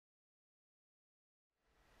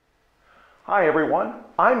Hi everyone,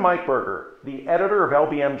 I'm Mike Berger, the editor of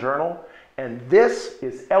LBM Journal, and this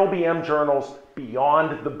is LBM Journal's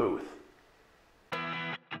Beyond the Booth.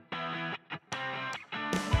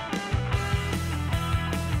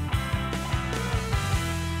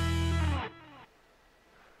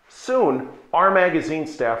 Soon, our magazine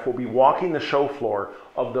staff will be walking the show floor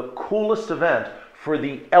of the coolest event for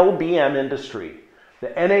the LBM industry, the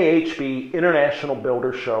NAHB International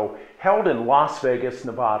Builder Show held in Las Vegas,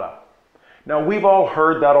 Nevada. Now, we've all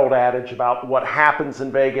heard that old adage about what happens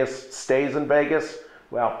in Vegas stays in Vegas.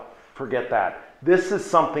 Well, forget that. This is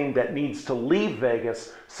something that needs to leave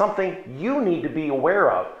Vegas, something you need to be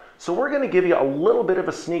aware of. So we're going to give you a little bit of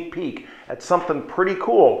a sneak peek at something pretty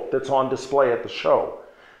cool that's on display at the show.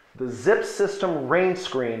 The ZIP System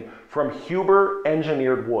RainScreen from Huber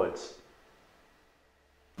Engineered Woods.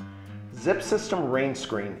 ZIP System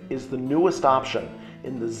RainScreen is the newest option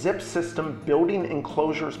in the ZIP System Building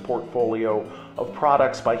Enclosures portfolio of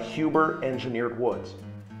products by Huber Engineered Woods.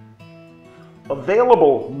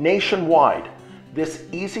 Available nationwide, this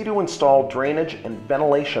easy-to-install drainage and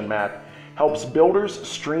ventilation mat helps builders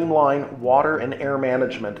streamline water and air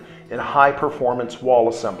management in high-performance wall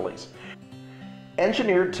assemblies.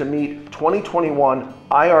 Engineered to meet 2021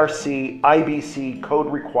 IRC IBC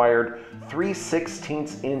code-required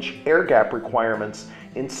 3/16" air gap requirements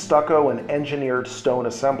in stucco and engineered stone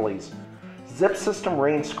assemblies, ZIP System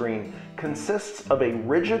RainScreen consists of a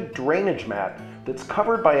rigid drainage mat that's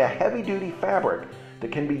covered by a heavy-duty fabric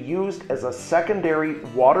that can be used as a secondary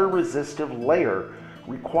water-resistive layer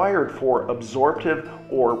required for absorptive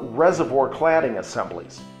or reservoir cladding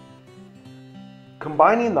assemblies.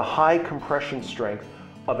 Combining the high compression strength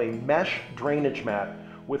of a mesh drainage mat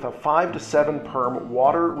with a 5 to 7 perm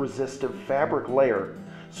water-resistive fabric layer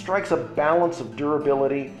strikes a balance of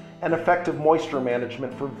durability and effective moisture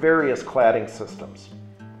management for various cladding systems.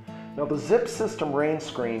 Now, the ZIP System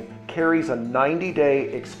RainScreen carries a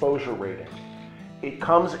 90-day exposure rating. It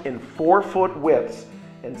comes in 4-foot widths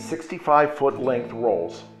and 65-foot length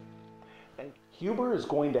rolls. And Huber is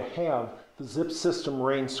going to have the ZIP System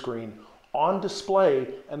RainScreen on display,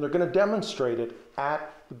 and they're going to demonstrate it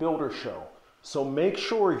at the Builder Show. So make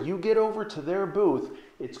sure you get over to their booth.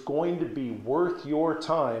 It's going to be worth your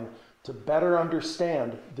time to better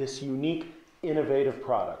understand this unique, innovative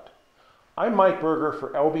product. I'm Mike Berger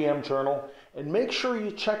for LBM Journal, and make sure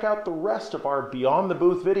you check out the rest of our Beyond the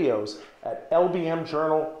Booth videos at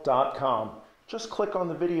lbmjournal.com. Just click on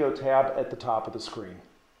the video tab at the top of the screen.